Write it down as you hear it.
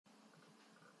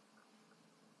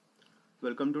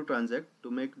Welcome to TranZact.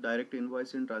 To make direct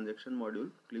invoice in transaction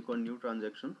module, click on new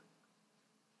transaction,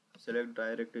 select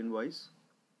direct invoice,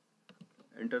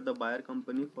 enter the buyer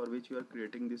company for which you are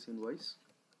creating this invoice.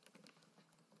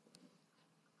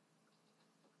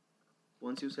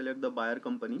 Once you select the buyer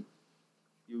company,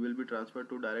 you will be transferred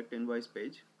to direct invoice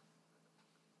page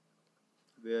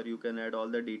where you can add all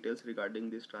the details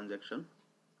regarding this transaction.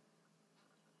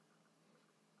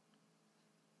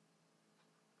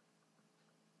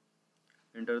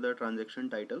 Enter the transaction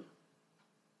title.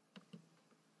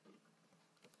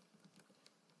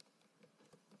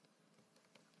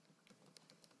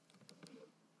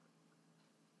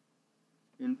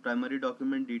 In primary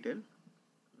document detail,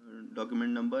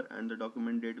 document number and the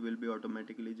document date will be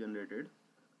automatically generated.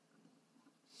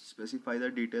 Specify the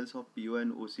details of PO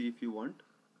and OC if you want.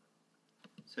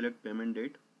 Select payment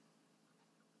date.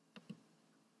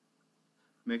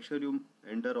 Make sure you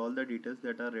enter all the details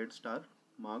that are red star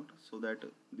marked so that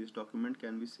this document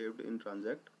can be saved in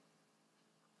TranZact.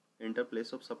 Enter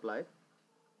place of supply.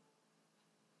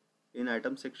 In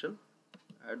item section,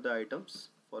 add the items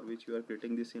for which you are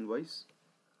creating this invoice.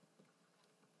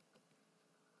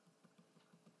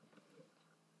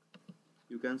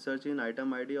 You can search in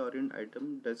item ID or in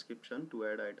item description to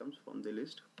add items from the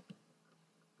list.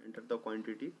 Enter the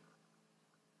quantity.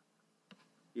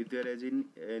 If there is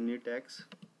any tax,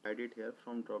 add it here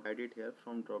from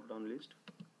drop down list.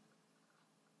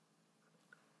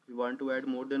 If you want to add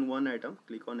more than one item,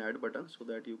 click on add button so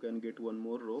that you can get one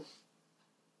more row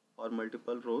or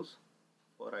multiple rows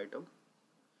for item.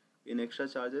 In extra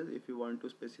charges, if you want to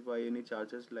specify any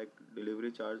charges like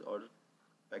delivery charge or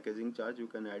packaging charge, you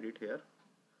can add it here.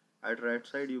 At right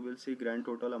side you will see grand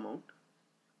total amount,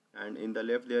 and in the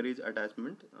left there is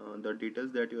attachment. The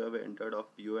details that you have entered of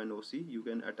PO and OC, you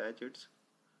can attach its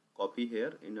copy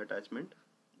here in attachment.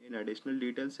 In additional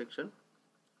details section,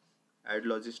 add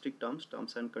logistic terms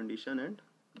and condition and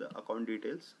the account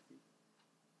details.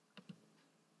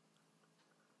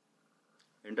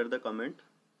 Enter the comment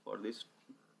for this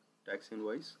tax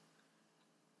invoice,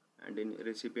 and in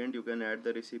recipient you can add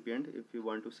the recipient if you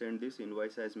want to send this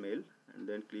invoice as mail, and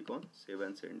then click on save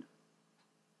and send.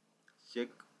 Check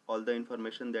all the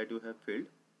information that you have filled.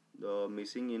 The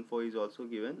missing info is also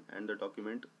given, and the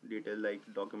document detail like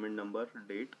document number,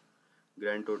 date,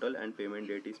 grand total and payment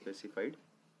date is specified.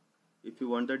 If you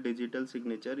want the digital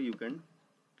signature, you can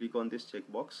click on this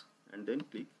checkbox and then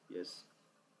click yes.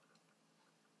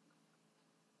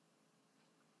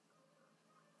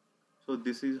 So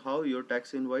this is how your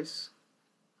tax invoice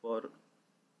for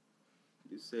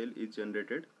this sale is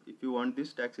generated. If you want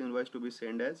this tax invoice to be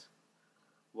sent as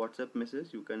WhatsApp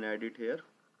message, you can add it here,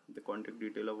 the contact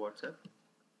detail of WhatsApp,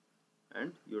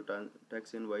 and your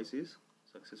tax invoice is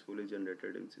successfully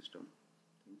generated in system.